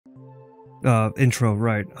Intro,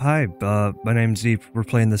 right. Hi, my name's Zeep. We're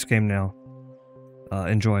playing this game now.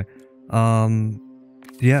 Enjoy.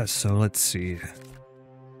 Yeah, so let's see.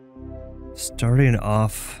 Starting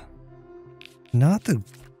off, not the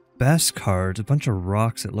best cards, a bunch of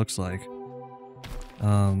rocks it looks like.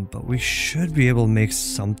 But we should be able to make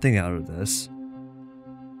something out of this.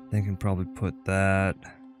 I can probably put that...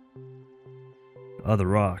 other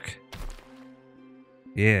rock.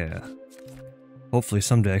 Yeah. Hopefully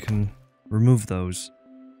someday I can remove those.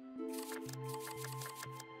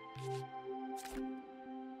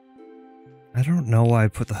 I don't know why I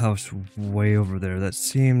put the house way over there. That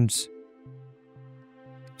seems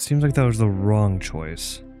like that was the wrong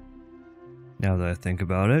choice. Now that I think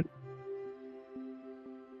about it.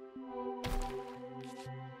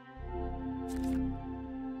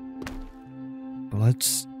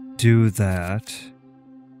 Let's do that.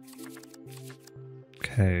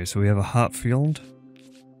 Okay, so we have a hop field.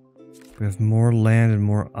 We have more land and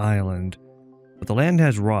more island. But the land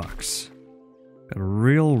has rocks. Got a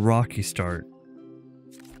real rocky start.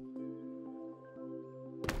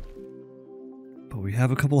 But we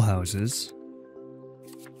have a couple houses.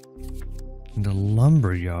 And a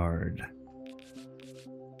lumber yard.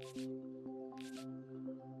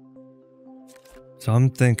 So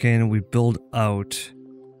I'm thinking we build out,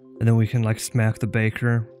 and then we can like smack the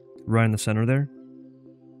baker right in the center there.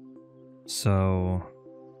 So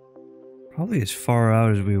probably as far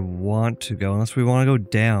out as we want to go, unless we want to go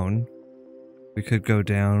down. We could go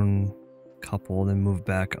down a couple, then move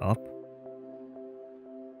back up.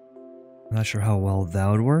 Not sure how well that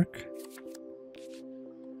would work,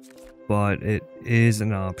 but it is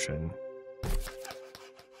an option.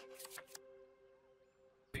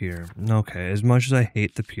 Pier. Okay, as much as I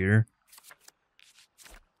hate the pier,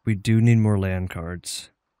 we do need more land cards.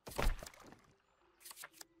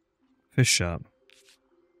 Fish shop.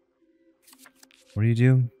 What do you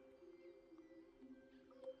do?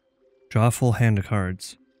 Draw a full hand of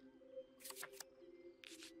cards.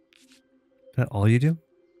 Is that all you do?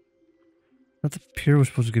 I thought the pier was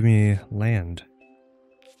supposed to give me land.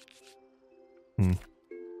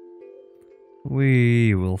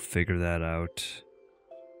 We will figure that out.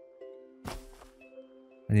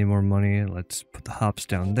 I need more money. Let's put the hops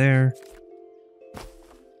down there.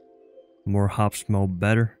 More hops mow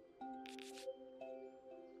better.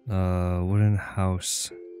 Wooden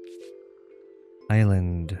house.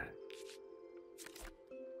 Island.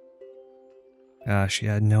 Gosh,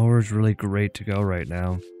 yeah, nowhere's really great to go right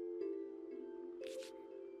now.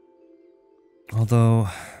 Although,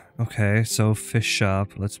 okay, so fish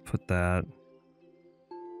shop, let's put that.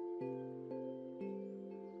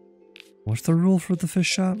 What's the rule for the fish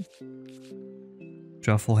shop?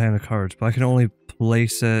 Draw a full hand of cards, but I can only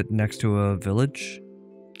place it next to a village?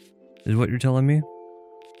 Is what you're telling me?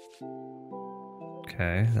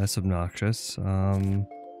 Okay, that's obnoxious.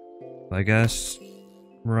 I guess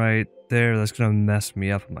right there, that's gonna mess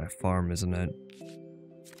me up on my farm, isn't it?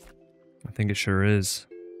 I think it sure is.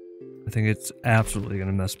 I think it's absolutely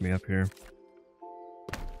gonna mess me up here.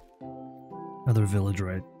 Another village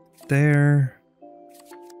right there.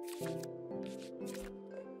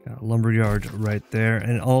 Got a lumberyard right there,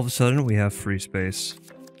 and all of a sudden we have free space.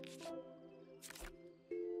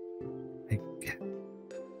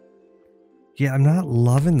 Yeah, I'm not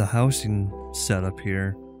loving the housing setup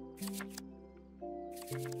here.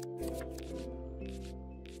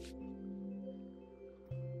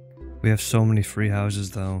 We have so many free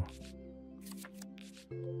houses though.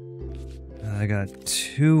 I got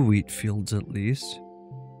 2 wheat fields at least.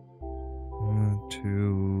 1,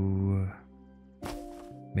 2...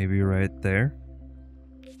 maybe right there.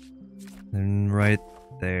 Then right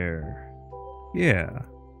there. Yeah.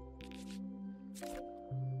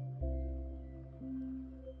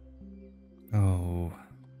 Oh,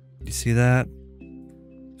 you see that?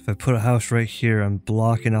 If I put a house right here, I'm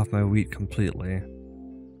blocking off my wheat completely.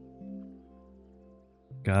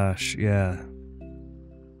 Gosh, yeah.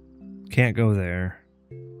 Can't go there.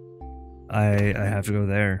 I have to go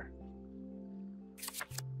there.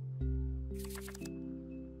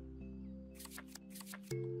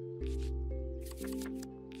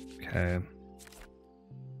 Okay.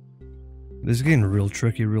 This is getting real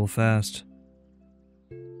tricky real fast.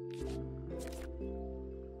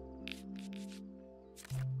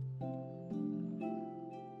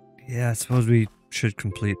 Yeah, I suppose we should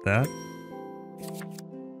complete that.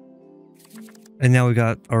 And now we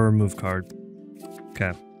got our remove card.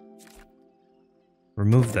 Okay.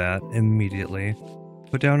 Remove that immediately.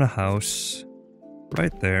 Put down a house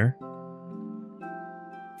right there.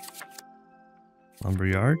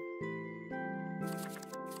 Lumberyard.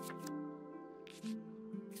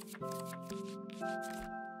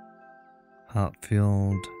 Hop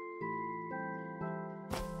field.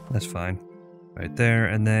 That's fine. Right there,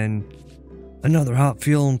 and then another hop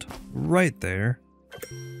field right there.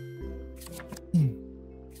 Can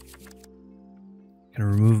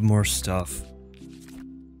remove more stuff.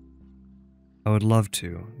 I would love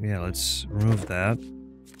to. Yeah, let's remove that.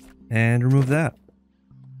 And remove that.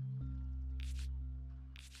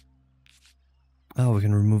 Oh, we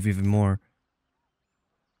can remove even more.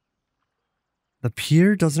 The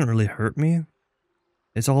pier doesn't really hurt me.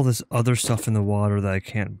 It's all this other stuff in the water that I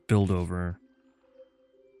can't build over.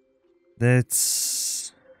 That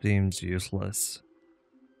seems useless.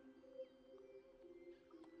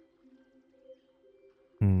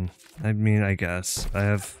 I mean, I guess. I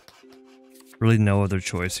have really no other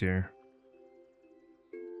choice here.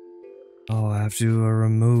 Oh, I have to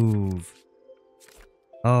remove.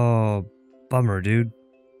 Oh, bummer, dude.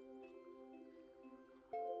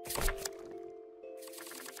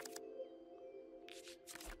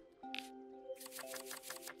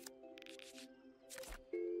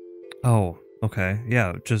 Oh, okay.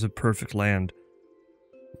 Yeah, just a perfect land.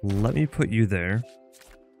 Let me put you there.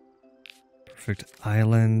 Perfect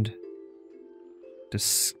island.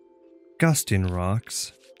 Disgusting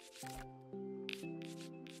rocks.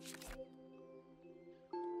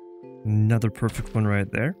 Another perfect one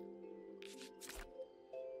right there.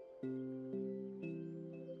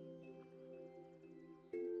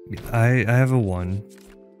 I have a 1.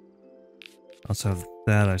 Also have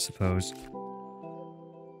that, I suppose.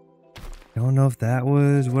 I don't know if that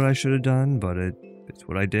was what I should have done, but it's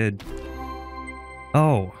what I did.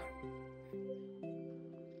 Oh.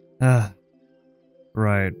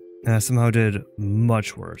 Right. And I somehow did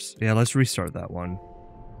much worse. Yeah, let's restart that one.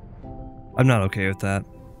 I'm not okay with that.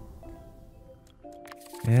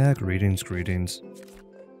 Yeah, greetings, greetings.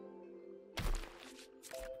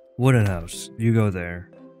 Wooden house, you go there.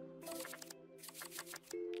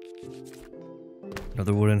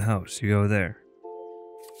 Another wooden house, you go there.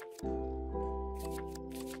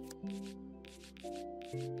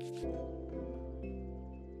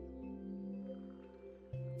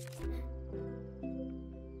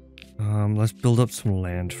 Let's build up some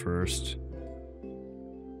land first.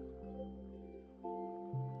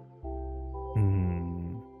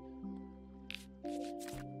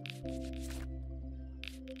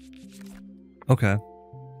 Okay.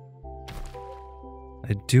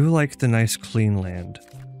 I do like the nice clean land.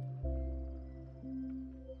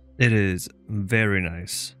 It is very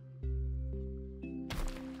nice.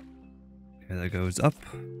 Okay, that goes up.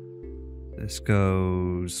 This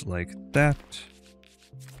goes like that.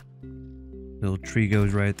 Little tree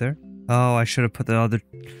goes right there. Oh, I should have put the other...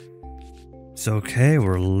 It's okay,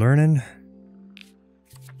 we're learning.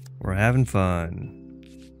 We're having fun.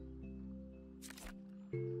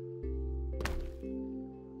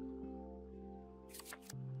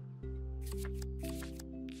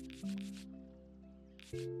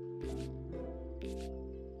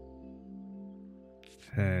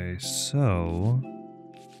 Okay, so...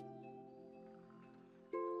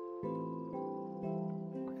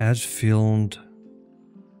 As filmed...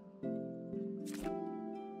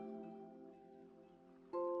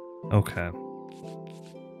 Okay.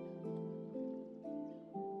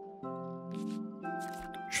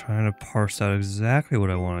 Trying to parse out exactly what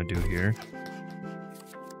I want to do here.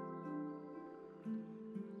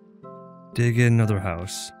 Dig in another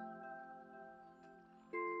house.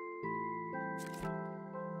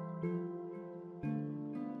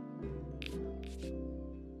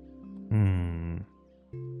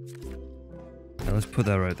 Now let's put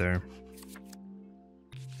that right there.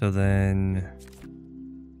 So then...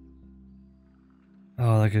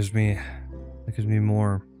 Oh, that gives me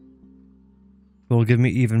more. It'll give me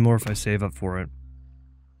even more if I save up for it.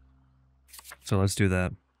 So let's do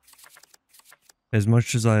that. As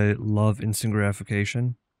much as I love instant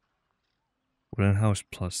gratification, wooden house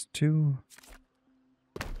 +2.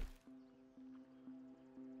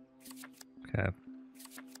 Okay.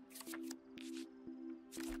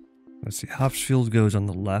 Let's see. Hopsfield goes on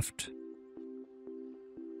the left.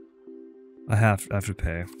 I have to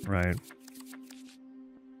pay, right?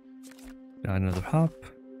 Got another hop.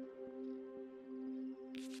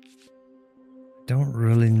 Don't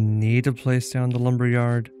really need to place down the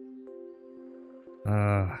lumberyard.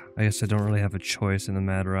 I guess I don't really have a choice in the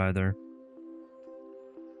matter either.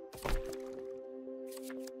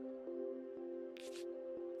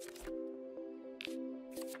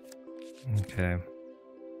 Okay.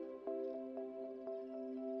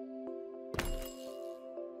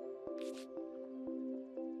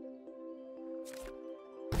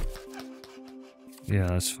 Yeah,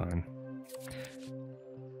 that's fine.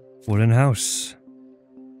 Wooden house.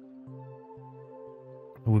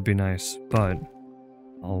 It would be nice, but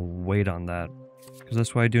I'll wait on that. Because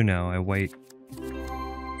that's what I do now, I wait.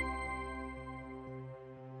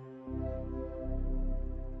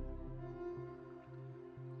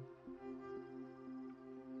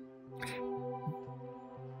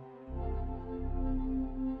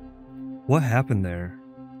 What happened there?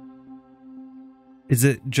 Is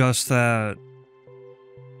it just that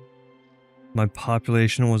my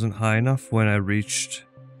population wasn't high enough when I reached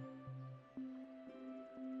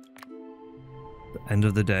the end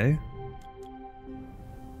of the day?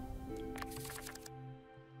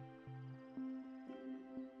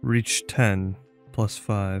 Reach 10 plus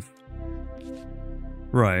 5.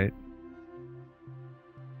 Right.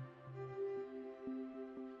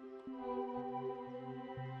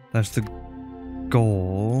 That's the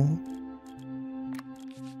goal.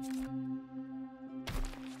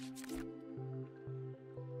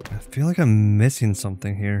 I feel like I'm missing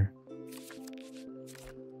something here.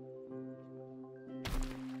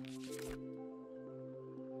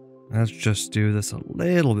 Let's just do this a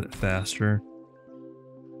little bit faster.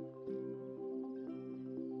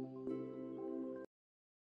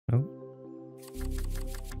 Nope.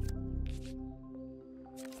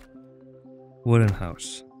 Wooden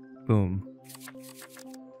house. Boom.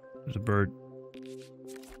 There's a bird.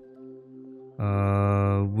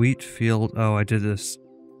 Wheat field. Oh, I did this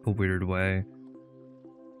a weird way.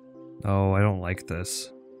 Oh, I don't like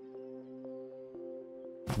this.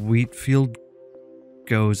 Wheat field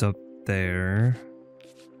goes up there.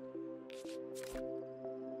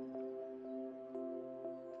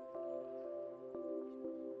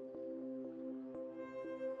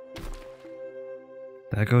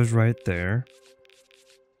 That goes right there.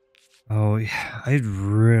 Oh, yeah, I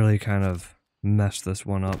really kind of messed this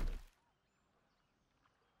one up.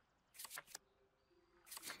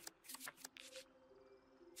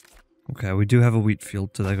 Okay, we do have a wheat field,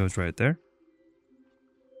 so that goes right there.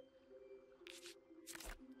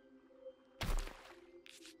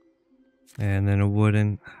 And then a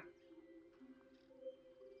wooden...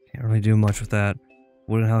 Can't really do much with that.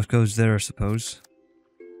 Wooden house goes there, I suppose.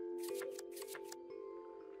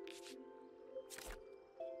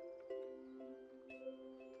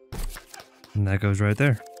 And that goes right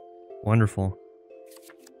there. Wonderful.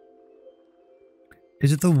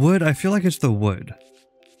 Is it the wood? I feel like it's the wood.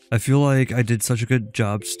 I feel like I did such a good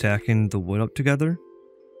job stacking the wood up together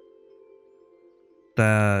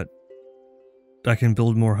that I can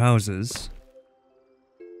build more houses.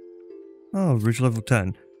 Oh, reach level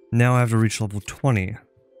 10. Now I have to reach level 20.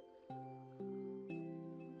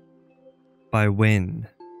 By when?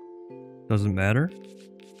 Doesn't matter.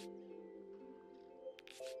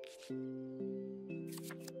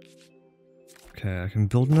 Okay, I can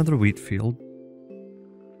build another wheat field.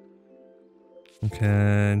 Okay,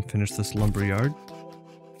 and finish this lumber yard.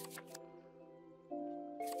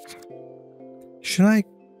 Should I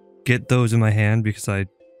get those in my hand because I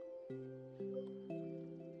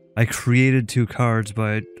created 2 cards,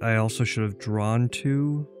 but I also should have drawn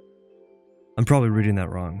 2. I'm probably reading that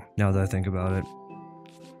wrong now that I think about it.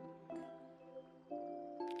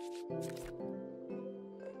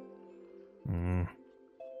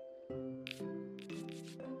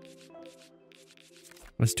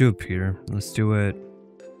 Let's do it, Peter. Let's do it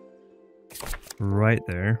right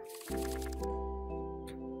there.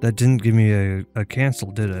 That didn't give me a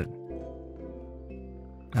cancel, did it?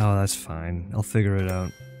 Oh, that's fine. I'll figure it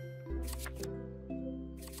out.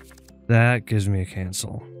 That gives me a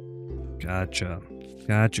cancel. Gotcha.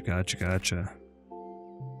 Gotcha, gotcha, gotcha.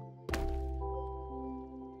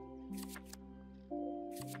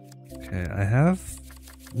 Okay, I have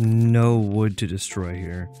no wood to destroy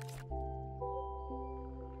here.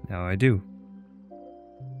 Now I do.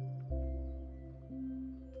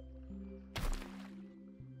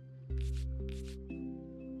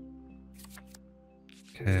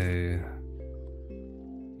 Okay.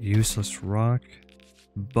 Useless rock,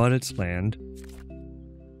 but it's land.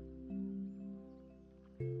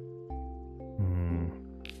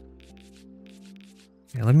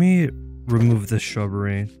 Yeah, let me remove this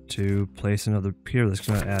shrubbery to place another pier that's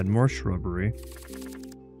going to add more shrubbery.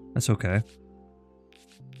 That's okay.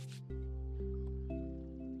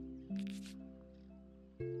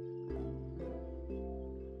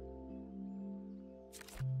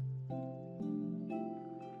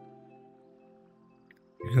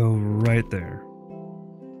 Go right there.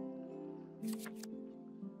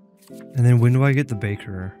 And then when do I get the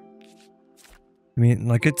baker? I mean,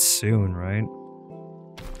 like, it's soon, right?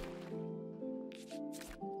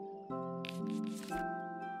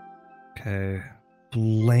 Okay.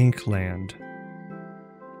 Blank land.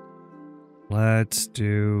 Let's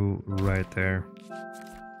do right there.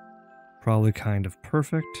 Probably kind of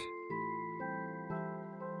perfect.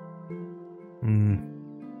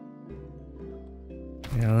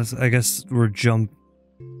 Yeah, I guess we're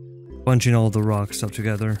bunching all the rocks up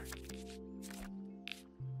together.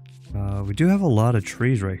 We do have a lot of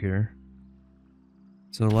trees right here.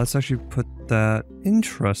 So let's actually put that...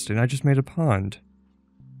 Interesting, I just made a pond.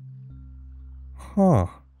 Huh,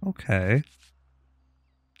 okay.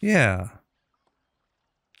 Yeah.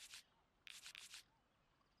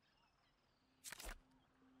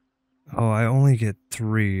 Oh, I only get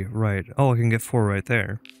 3, right. Oh, I can get 4 right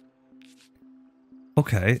there.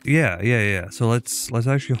 Okay, yeah. So let's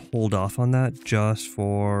actually hold off on that just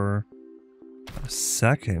for a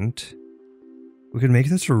second. We can make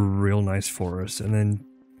this a real nice forest and then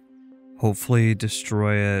hopefully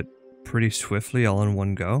destroy it pretty swiftly all in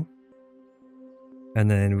one go.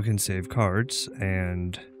 And then we can save cards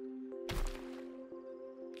and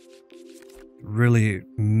really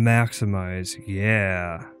maximize.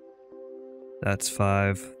 Yeah. That's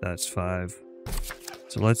 5. That's 5.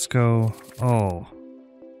 So let's go. Oh.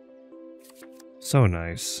 So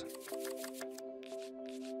nice.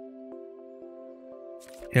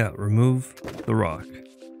 Yeah, remove the rock.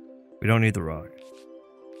 We don't need the rock.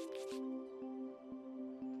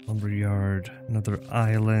 Lumberyard, another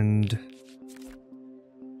island.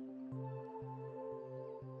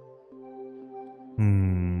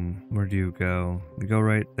 Where do you go? You go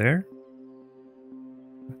right there?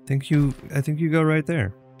 I think you go right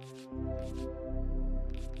there.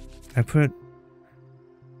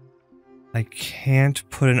 I can't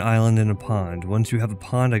put an island in a pond. Once you have a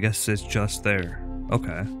pond, I guess it's just there.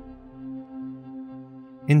 Okay.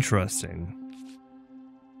 Interesting.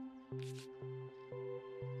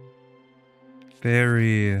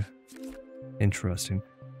 Very interesting.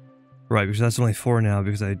 Right, because that's only 4 now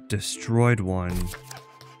because I destroyed one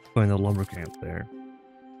going to the lumber camp there.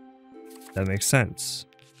 That makes sense.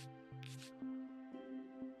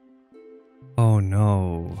 Oh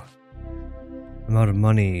no. I'm out of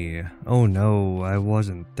money. Oh no, I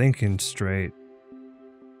wasn't thinking straight.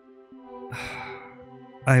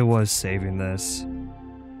 I was saving this.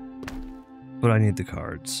 But I need the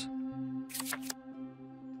cards.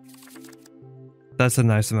 That's a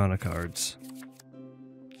nice amount of cards.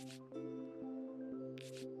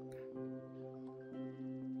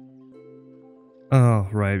 Oh,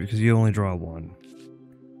 right, because you only draw 1.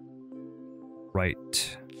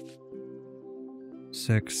 Right.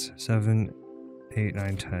 6, 7, 8,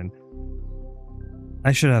 9, 10.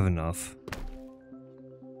 I should have enough.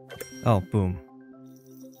 Oh, boom.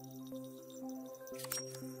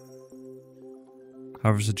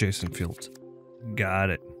 Harvest adjacent fields. Got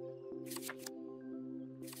it.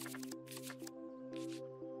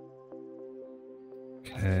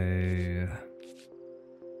 Okay.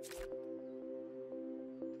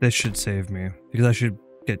 This should save me, because I should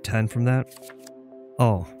get 10 from that.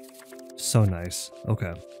 Oh, so nice.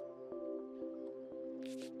 Okay.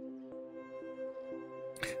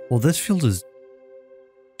 Well, this field is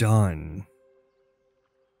done.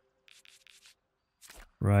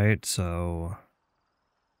 Right, so...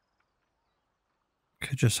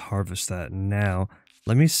 could just harvest that now.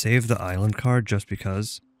 Let me save the island card just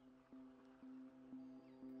because.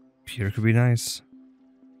 Pier could be nice.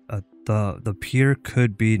 The pier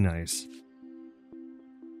could be nice.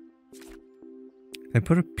 Can I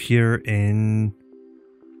put a pier in?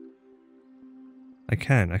 I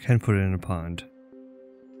can put it in a pond.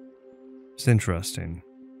 It's interesting.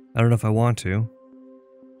 I don't know if I want to.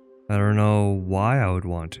 I don't know why I would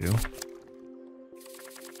want to.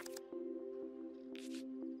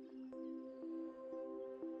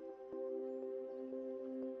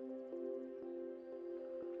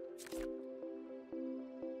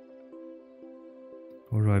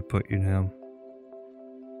 Where do I put you now?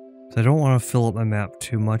 So I don't want to fill up my map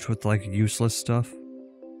too much with like useless stuff.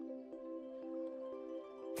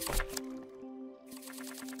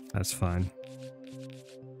 That's fine.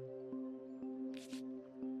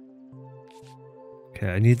 Okay,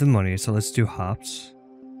 I need the money, so let's do hops.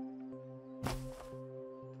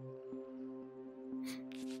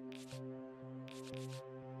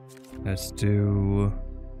 Let's do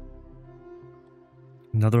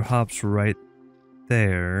another hops right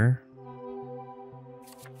there.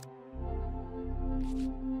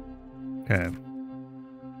 Okay.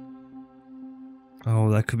 Oh,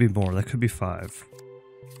 that could be more. That could be 5.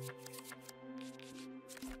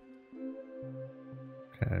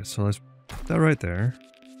 Okay, so let's put that right there.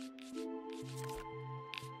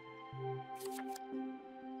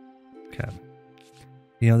 Okay.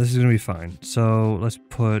 You know, this is gonna be fine. So let's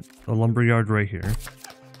put a lumberyard right here.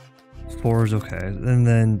 4 is okay. And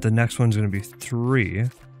then the next one's gonna be 3.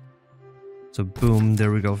 So boom,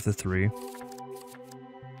 there we go with the 3.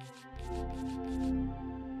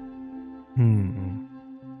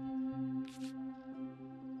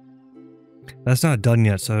 That's not done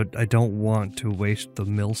yet, so I don't want to waste the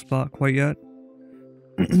mill spot quite yet.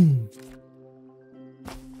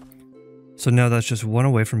 So now that's just one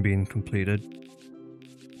away from being completed.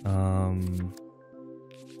 Boom,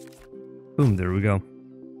 there we go.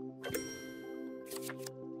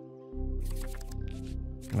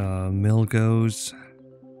 Mill goes...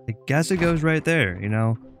 I guess it goes right there, you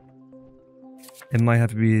know? It might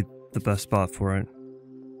have to be the best spot for it.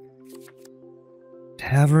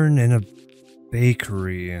 Tavern and a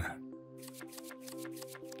bakery.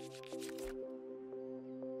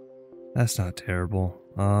 That's not terrible.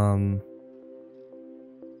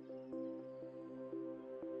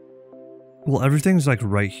 Well, everything's like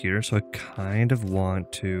right here, so I kind of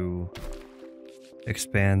want to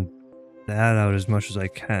expand that out as much as I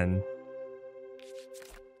can.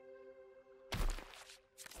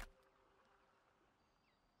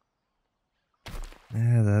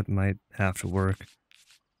 Yeah, that might have to work.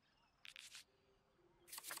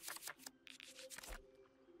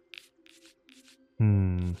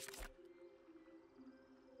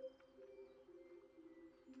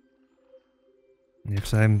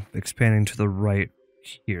 Because I'm expanding to the right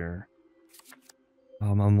here.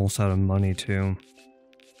 I'm almost out of money too.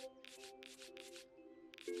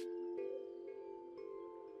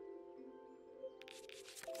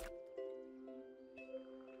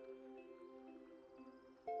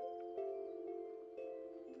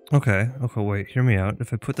 Okay, wait, hear me out.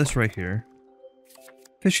 If I put this right here,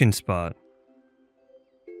 fishing spot.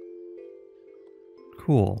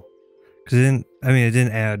 Cool. Because it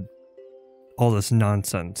didn't add all this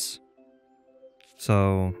nonsense.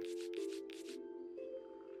 So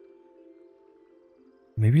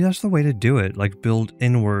maybe that's the way to do it, like build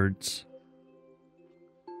inwards.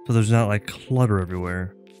 So there's not like clutter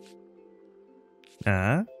everywhere.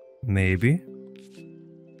 Maybe.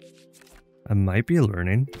 I might be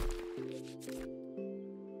learning.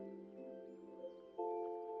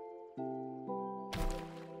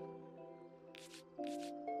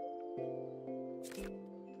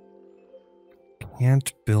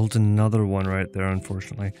 Can't build another one right there,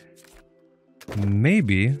 unfortunately.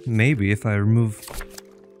 Maybe if I remove...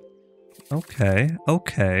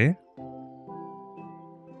 Okay.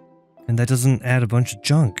 And that doesn't add a bunch of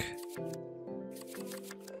junk.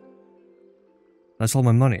 That's all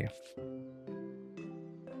my money.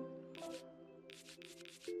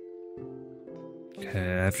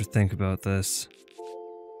 Okay, I have to think about this.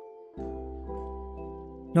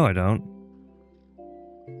 No, I don't.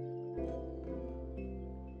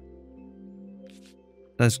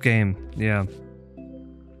 That's game, yeah.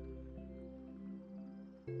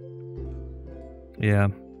 Yeah,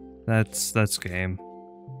 that's game.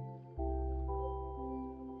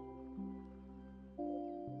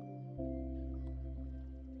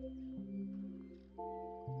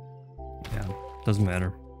 Yeah, doesn't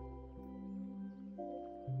matter.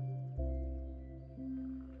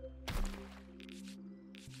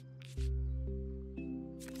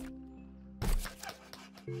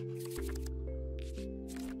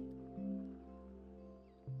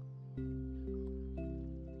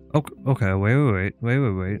 Okay, wait.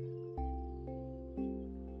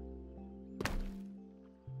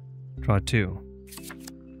 Draw 2.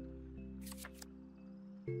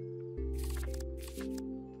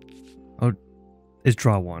 Oh, it's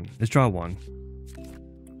draw 1. It's draw 1.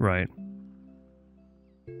 Right.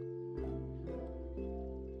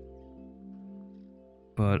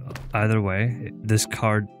 But either way, this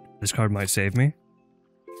card might save me.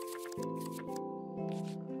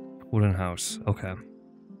 Wooden house. Okay.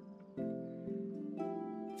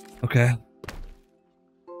 Okay.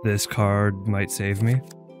 This card might save me.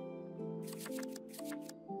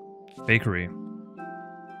 Bakery.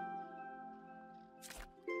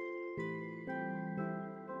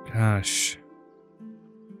 Gosh.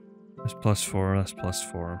 That's +4, that's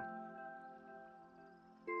 +4.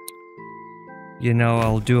 You know,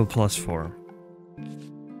 I'll do a +4.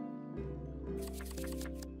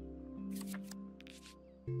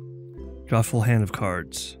 Draw full hand of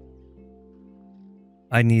cards.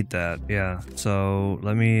 I need that, yeah. So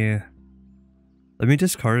let me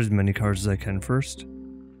discard as many cards as I can first.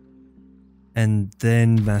 And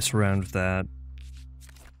then mess around with that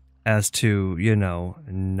as to, you know,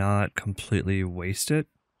 not completely waste it.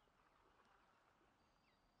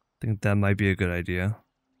 I think that might be a good idea.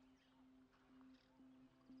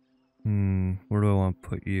 Where do I want to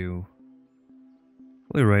put you?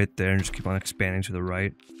 Probably right there and just keep on expanding to the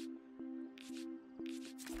right.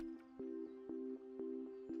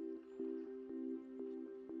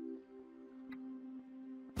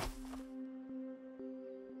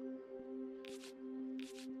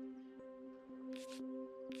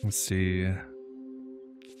 Let's see.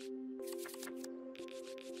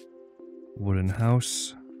 Wooden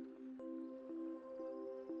house.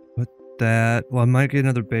 Put that. Well, I might get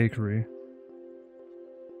another bakery.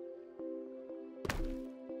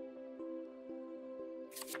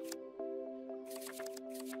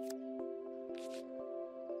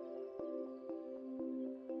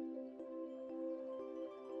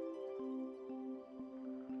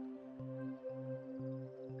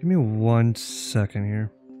 Give me 1 second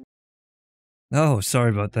here. Oh, sorry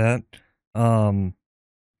about that. Mama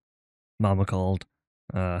called.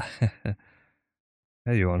 Had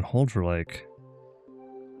you on hold for like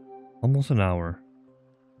almost an hour.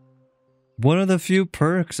 One of the few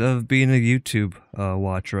perks of being a YouTube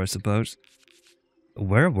watcher, I suppose.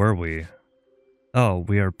 Where were we? Oh,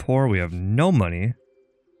 we are poor, we have no money.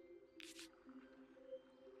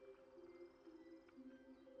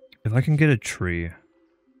 If I can get a tree.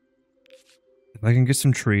 If I can get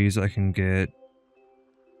some trees, I can get...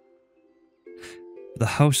 The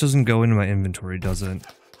house doesn't go into my inventory, does it?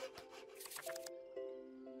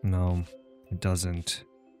 No, it doesn't.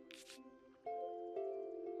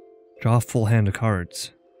 Draw a full hand of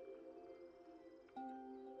cards.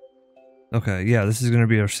 Okay, yeah, this is gonna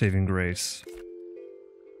be our saving grace.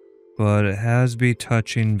 But it has to be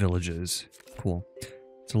touching villages. Cool.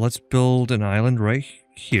 So let's build an island right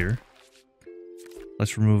here.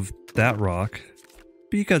 Let's remove that rock,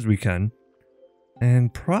 because we can.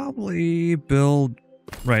 And probably build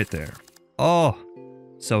right there. Oh,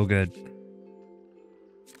 so good.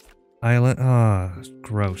 Island,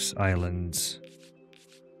 gross islands.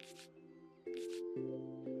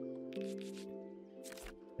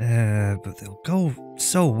 But they'll go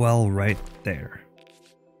so well right there.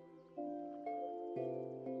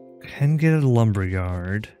 Can get a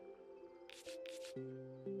lumberyard.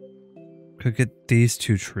 Could get these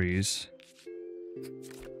 2 trees.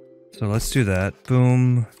 So let's do that.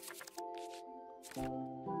 Boom.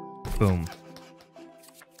 Boom.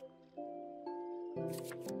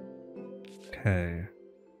 Okay.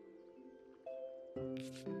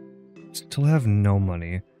 Still have no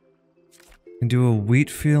money. Can do a wheat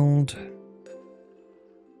field.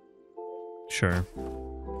 Sure.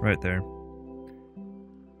 Right there.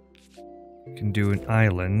 Can do an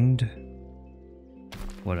island.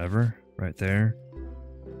 Whatever. Right there.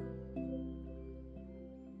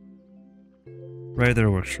 Right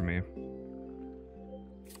there works for me.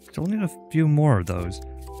 Still need a few more of those.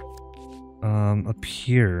 Up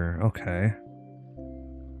here. Okay.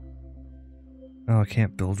 Oh, I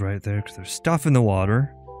can't build right there because there's stuff in the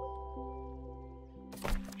water.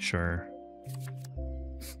 Sure.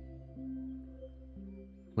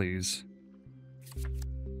 Please.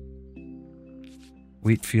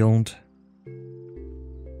 Wheat field.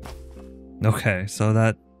 Okay, so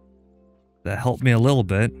that helped me a little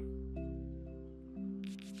bit.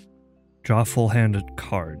 Draw full-handed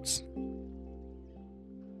cards.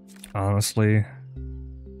 Honestly.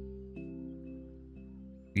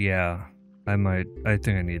 Yeah, I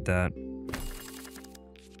think I need that.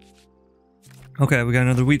 Okay, we got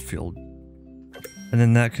another wheat field. And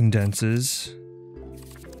then that condenses.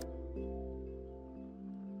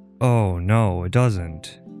 Oh no, it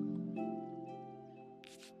doesn't.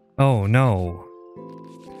 Oh no.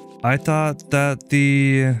 I thought that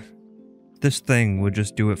this thing would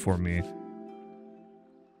just do it for me.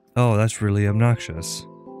 Oh, that's really obnoxious.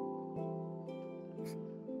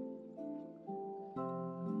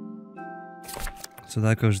 So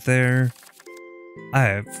that goes there. I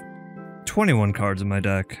have 21 cards in my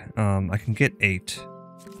deck. I can get 8.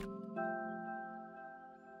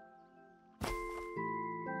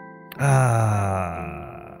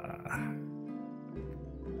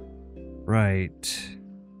 Right.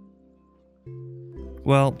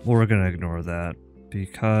 Well, we're gonna ignore that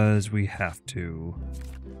because we have to.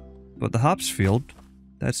 But the hops field,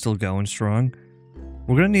 that's still going strong.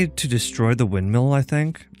 We're gonna need to destroy the windmill, I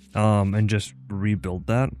think, and just rebuild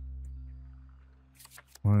that.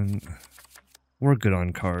 We're good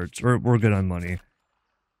on cards, or we're good on money.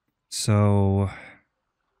 So,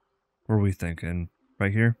 what are we thinking?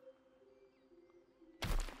 Right here?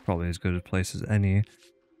 Probably as good a place as any.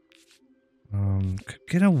 Could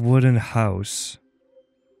get a wooden house.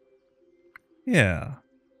 Yeah.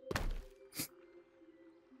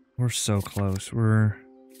 We're so close. We're...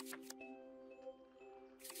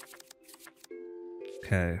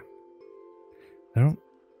 Okay. I don't...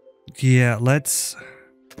 Yeah, let's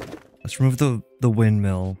remove the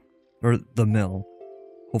windmill. Or the mill.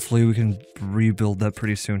 Hopefully we can rebuild that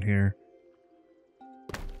pretty soon here.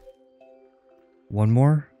 One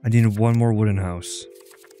more? I need one more wooden house.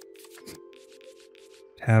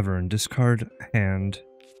 Tavern. Discard hand.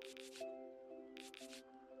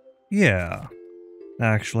 Yeah.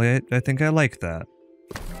 Actually, I think I like that.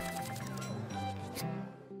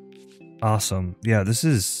 Awesome. Yeah, this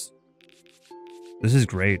is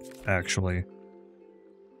great, actually.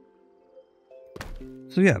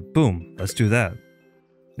 So yeah, boom. Let's do that.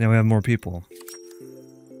 Now we have more people.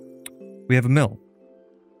 We have a mill.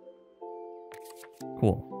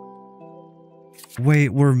 Cool. Wait,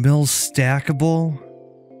 were mills stackable?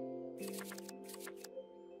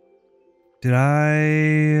 Did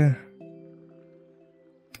I...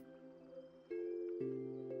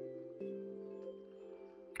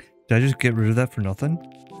 Did I just get rid of that for nothing?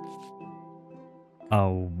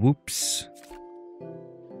 Oh, whoops.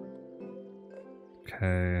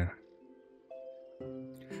 Okay.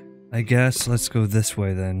 I guess let's go this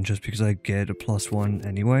way then, just because I get a +1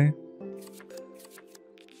 anyway.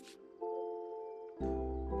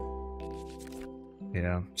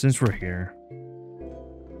 Yeah, since we're here.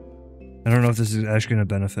 I don't know if this is actually going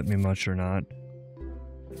to benefit me much or not.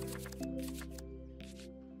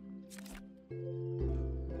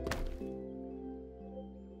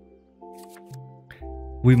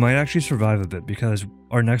 We might actually survive a bit because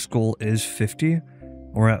our next goal is 50.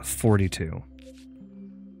 We're at 42.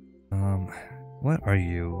 What are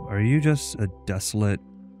you? Are you just a desolate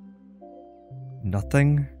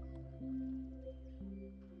nothing?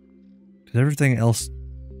 Because everything else...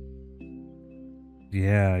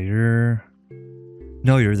 Yeah, you're...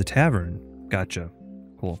 No, you're the tavern. Gotcha.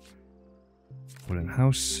 Cool. Wooden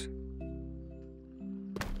house.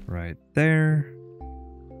 Right there.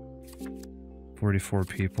 44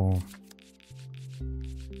 people.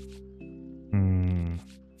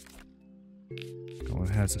 Oh, it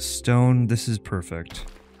has a stone. This is perfect.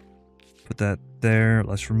 Put that there.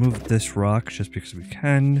 Let's remove this rock just because we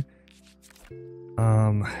can.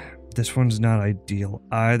 This one's not ideal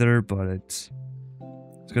either, but it's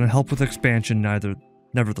gonna help with expansion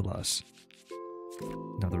nevertheless.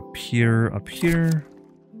 Another pier up here.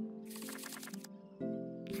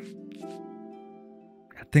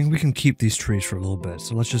 I think we can keep these trees for a little bit,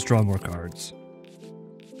 so let's just draw more cards.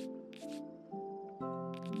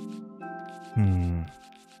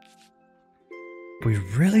 We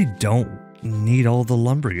really don't need all the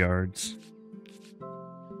lumber yards.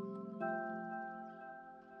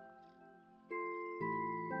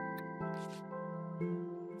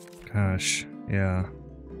 Gosh, yeah.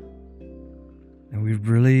 And we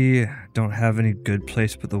really don't have any good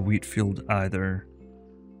place but the wheat field either.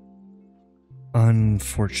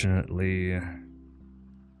 Unfortunately.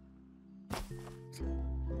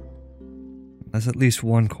 That's at least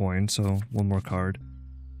one coin, so one more card.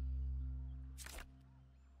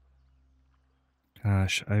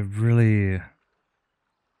 Gosh, I really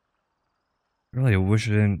wish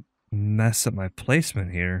I didn't mess up my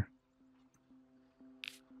placement here.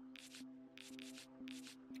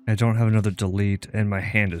 I don't have another delete and my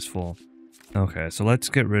hand is full. Okay, so let's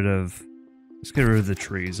get rid of the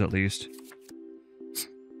trees at least.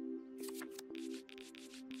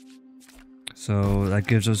 So that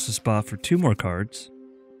gives us a spot for 2 more cards.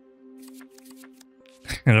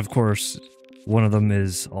 And of course, one of them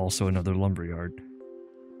is also another lumberyard.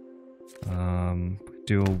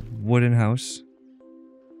 Do a wooden house.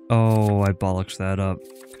 Oh, I bollocks that up.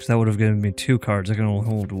 Because that would have given me 2 cards. I can only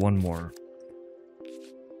hold 1 more.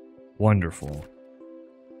 Wonderful.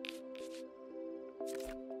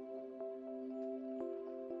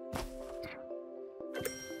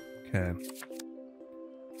 Okay.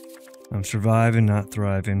 I'm surviving, not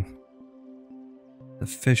thriving. The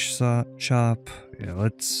fish chop. Yeah,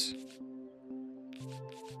 let's...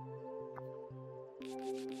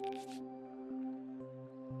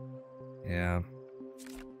 Yeah.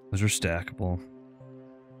 Those are stackable.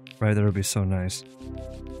 Right, that would be so nice.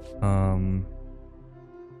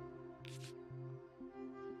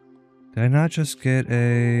 Did I not just get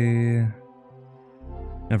a...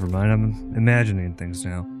 Never mind, I'm imagining things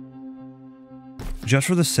now. Just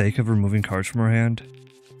for the sake of removing cards from our hand,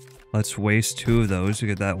 let's waste 2 of those to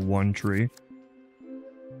get that 1 tree.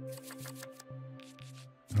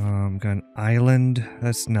 Got an island.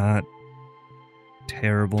 That's not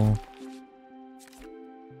terrible.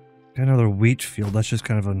 Got another wheat field. That's just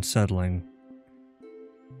kind of unsettling.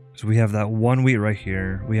 So we have that 1 wheat right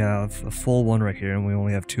here. We have a full 1 right here, and we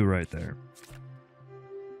only have 2 right there.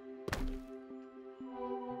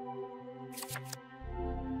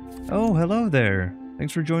 Oh, hello there.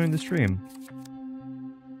 Thanks for joining the stream.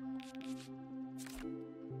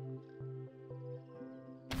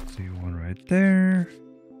 See 1 right there.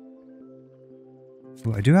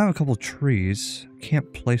 Ooh, I do have a couple trees.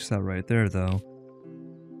 Can't place that right there, though.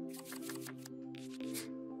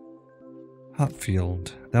 Hot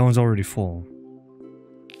field. That one's already full.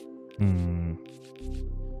 Hmm.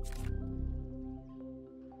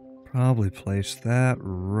 Probably place that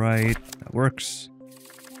right. That works.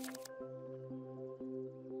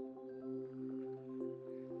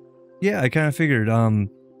 Yeah, I kind of figured, around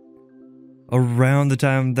the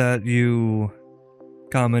time that you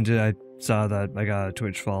commented, I saw that I got a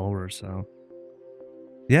Twitch follower, so.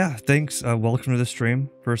 Yeah, thanks. Welcome to the stream.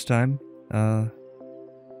 First time.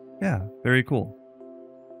 Yeah, very cool.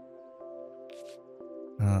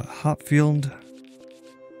 Hopfield.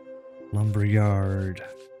 Lumberyard.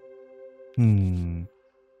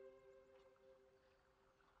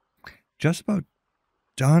 Just about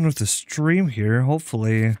done with the stream here.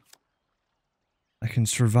 Hopefully I can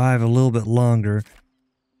survive a little bit longer.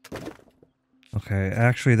 Okay,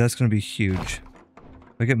 actually that's gonna be huge. Do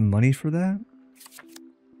I get money for that?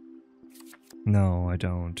 No, I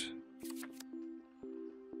don't.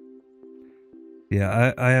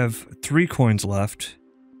 Yeah, I have 3 coins left.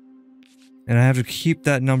 And I have to keep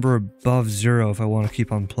that number above 0 if I want to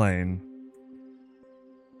keep on playing.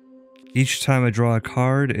 Each time I draw a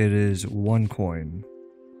card, it is 1 coin.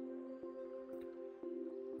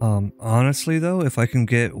 Honestly though, if I can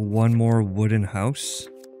get 1 more wooden house,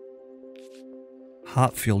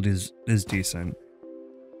 Hopfield is decent.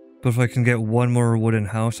 But if I can get 1 more wooden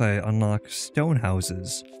house, I unlock stone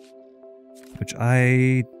houses, which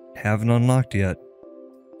I haven't unlocked yet.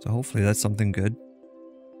 So hopefully that's something good.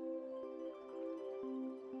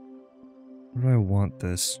 Where do I want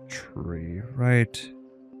this tree? Right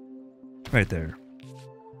there.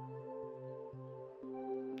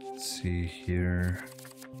 Let's see here.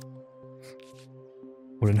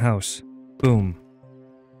 Wooden house. Boom.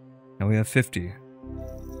 Now we have 50.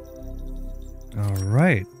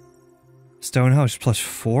 Alright. Stone house plus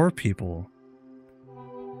 4 people.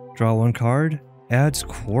 Draw 1 card. Adds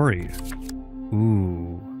quarry.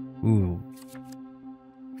 Ooh. Ooh.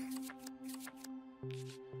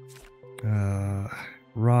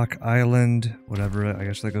 Rock Island. Whatever. I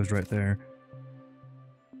guess that goes right there.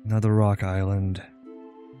 Another rock island.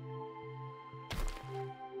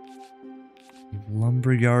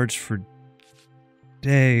 Lumber yards for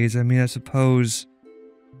days. I mean, I suppose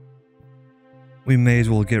we may as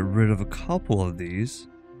well get rid of a couple of these.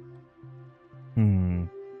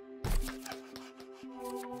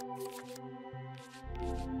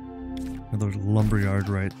 Another lumberyard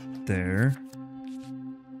right there.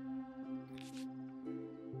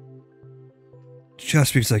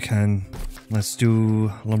 Just because I can. Let's do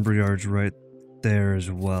lumberyards right there as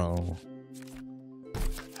well.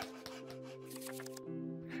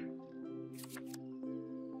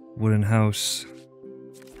 Wooden house.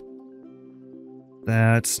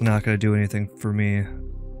 That's not gonna do anything for me.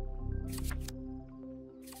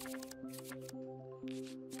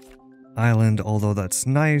 Island, although that's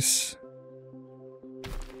nice.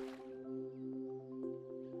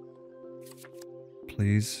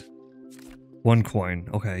 Please. 1 coin.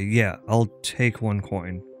 Okay, yeah, I'll take 1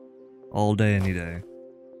 coin. All day, any day.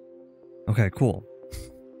 Okay, cool.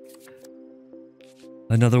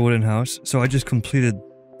 Another wooden house. So I just completed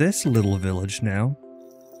this little village now.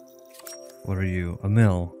 What are you? A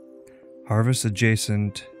mill. Harvest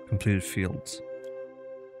adjacent completed fields.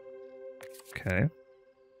 Okay.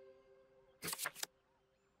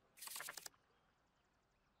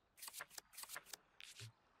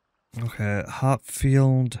 Okay, hop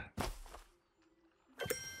field.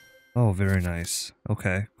 Oh, very nice.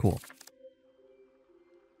 Okay, cool.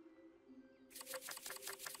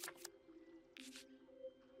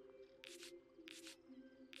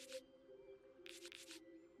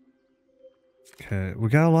 Okay, we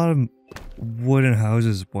got a lot of wooden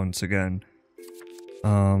houses once again.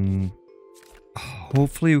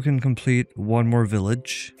 Hopefully we can complete 1 more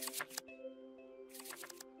village.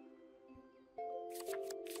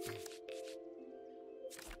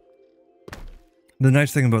 The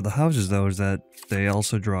nice thing about the houses, though, is that they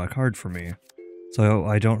also draw a card for me. So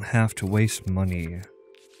I don't have to waste money.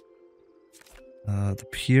 The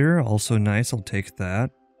pier, also nice, I'll take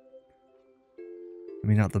that. I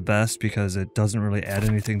mean, not the best, because it doesn't really add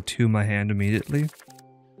anything to my hand immediately.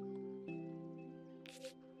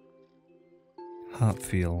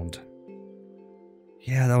 Hopfield.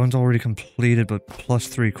 Yeah, that one's already completed, but plus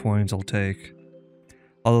 3 coins I'll take.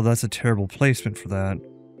 Although that's a terrible placement for that.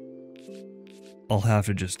 I'll have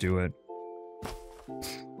to just do it.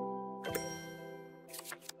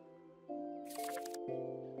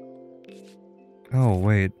 Oh,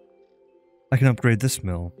 wait. I can upgrade this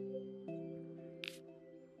mill.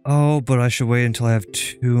 Oh, but I should wait until I have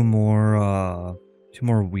 2 more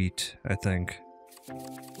wheat, I think.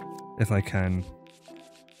 If I can.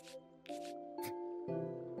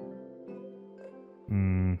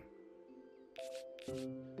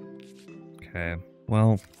 Okay,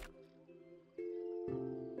 well...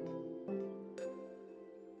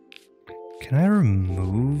 Can I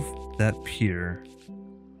remove that pier?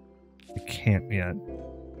 I can't yet.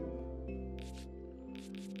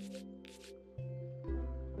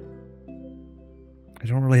 I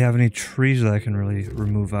don't really have any trees that I can really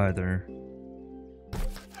remove either.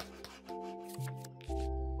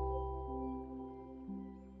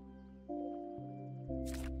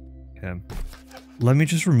 Okay. Let me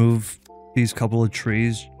just remove these couple of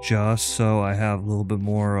trees just so I have a little bit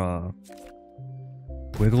more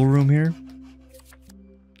wiggle room here.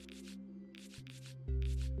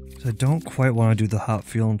 So I don't quite want to do the hop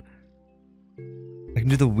field. I can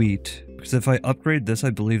do the wheat, because if I upgrade this,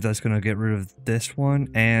 I believe that's going to get rid of this one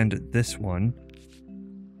and this one.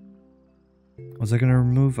 What was I going to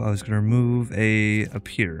remove? I was going to remove a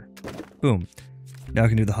pier. Boom. Now I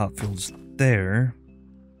can do the hop fields there.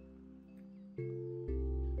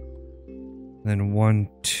 Then 1,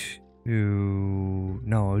 2...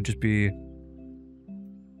 No, it would just be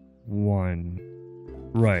 1.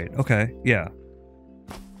 Right, okay, yeah.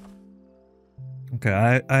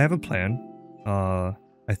 Okay, I have a plan. I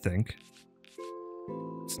think.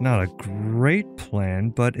 It's not a great plan,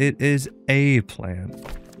 but it is a plan.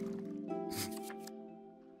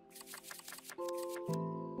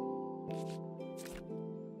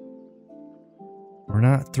 We're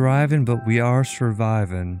not thriving, but we are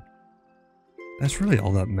surviving. That's really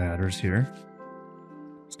all that matters here.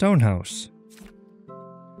 Stone house.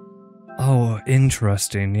 Oh,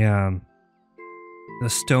 interesting, yeah. The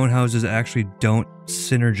stone houses actually don't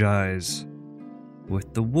synergize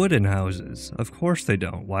with the wooden houses. Of course they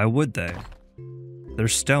don't. Why would they? They're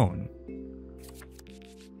stone.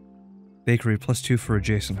 Bakery +2 for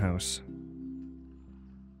adjacent house.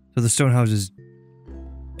 So the stone houses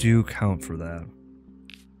do count for that.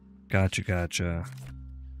 Gotcha, gotcha.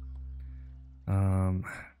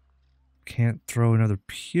 Can't throw another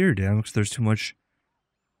pier down because there's too much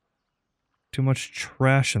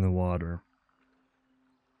trash in the water.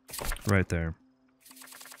 Right there.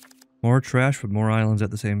 More trash with more islands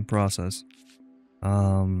at the same process.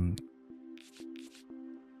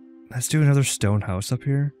 Let's do another stone house up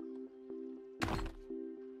here.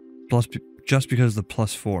 Just because of the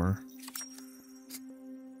 +4.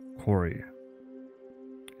 Quarry.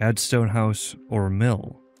 Add stone house or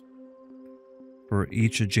mill for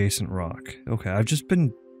each adjacent rock. Okay, I've just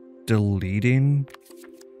been deleting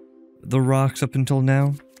the rocks up until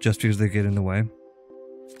now, just because they get in the way.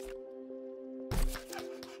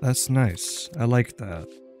 That's nice. I like that.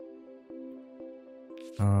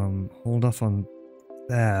 Hold off on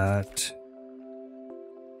that.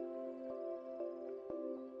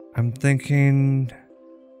 I'm thinking...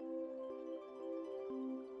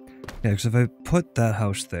 Yeah, because if I put that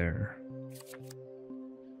house there,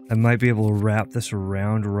 I might be able to wrap this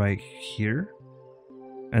around right here.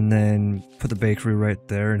 And then put the bakery right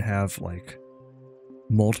there and have, like,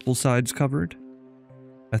 multiple sides covered.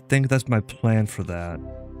 I think that's my plan for that.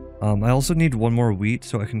 I also need one more wheat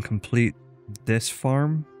so I can complete this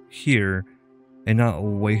farm here and not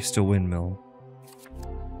waste a windmill.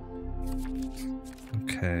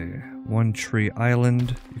 Okay, 1 tree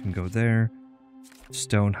island, you can go there.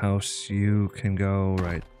 Stone house, you can go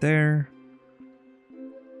right there.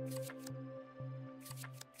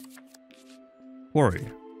 Quarry.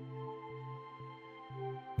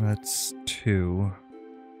 That's 2.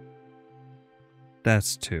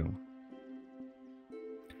 That's 2.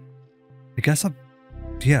 I guess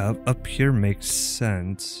up here makes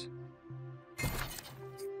sense.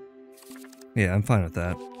 Yeah, I'm fine with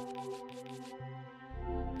that.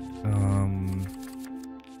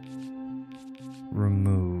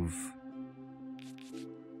 Remove.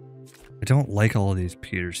 I don't like all of these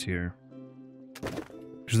piers here.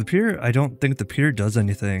 Because the pier, I don't think the pier does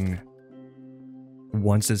anything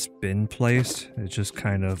once it's been placed. It's just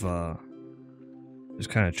kind of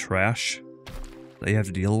trash that you have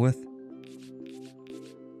to deal with.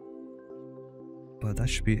 But that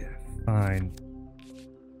should be fine.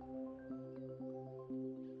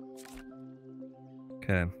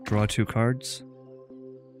 Okay, draw 2 cards.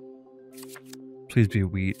 Please be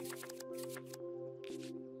wheat.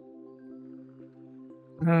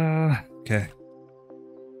 Okay.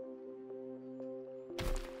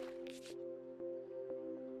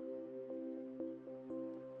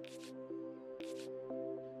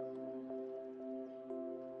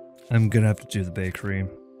 I'm gonna have to do the bakery.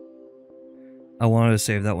 I wanted to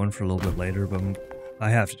save that one for a little bit later, but I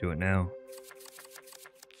have to do it now.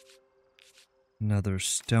 Another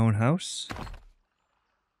stone house.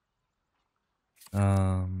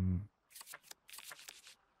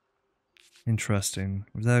 Interesting.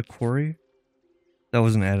 Was that a quarry? That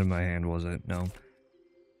wasn't added in my hand, was it? No.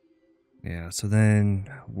 Yeah, so then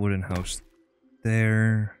wooden house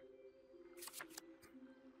there.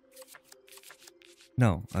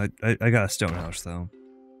 No, I got a stone house though.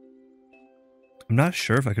 I'm not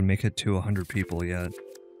sure if I can make it to 100 people yet.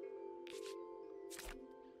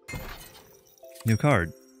 New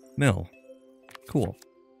card. Mill. Cool.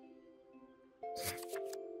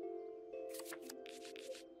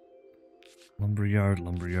 Lumberyard,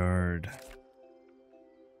 lumberyard.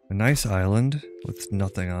 A nice island with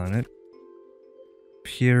nothing on it.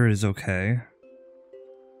 Pier is okay.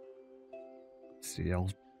 Let's see,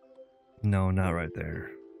 no, not right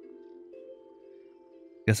there.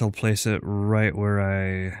 Guess I'll place it right where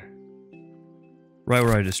I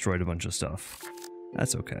destroyed a bunch of stuff.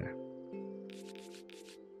 That's okay.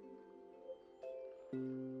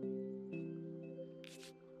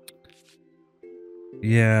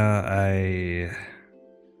 Yeah,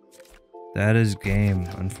 that is game,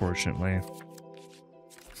 unfortunately.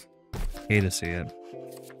 Hate to see it.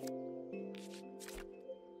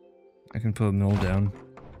 I can put a mill down,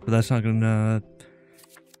 but that's not gonna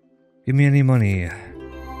give me any money.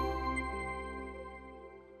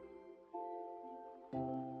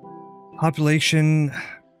 Population,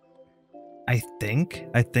 I think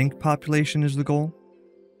population is the goal.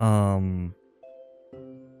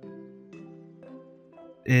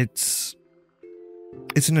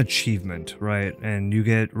 It's an achievement, right? And you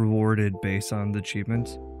get rewarded based on the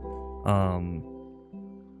achievements.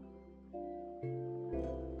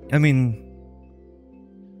 I mean,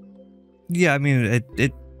 yeah, I mean,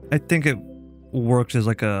 I think it works as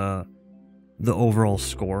like the overall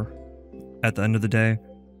score at the end of the day.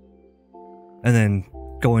 And then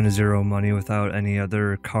going to zero money without any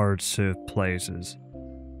other cards to place is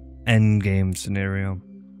end game scenario.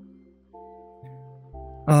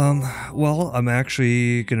 Well, I'm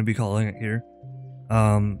actually gonna be calling it here.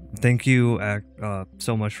 Thank you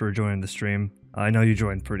so much for joining the stream. I know you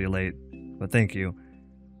joined pretty late, but thank you.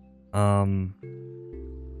 And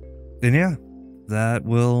yeah,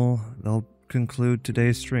 that'll conclude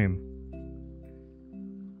today's stream.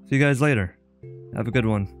 See you guys later. Have a good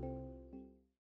one.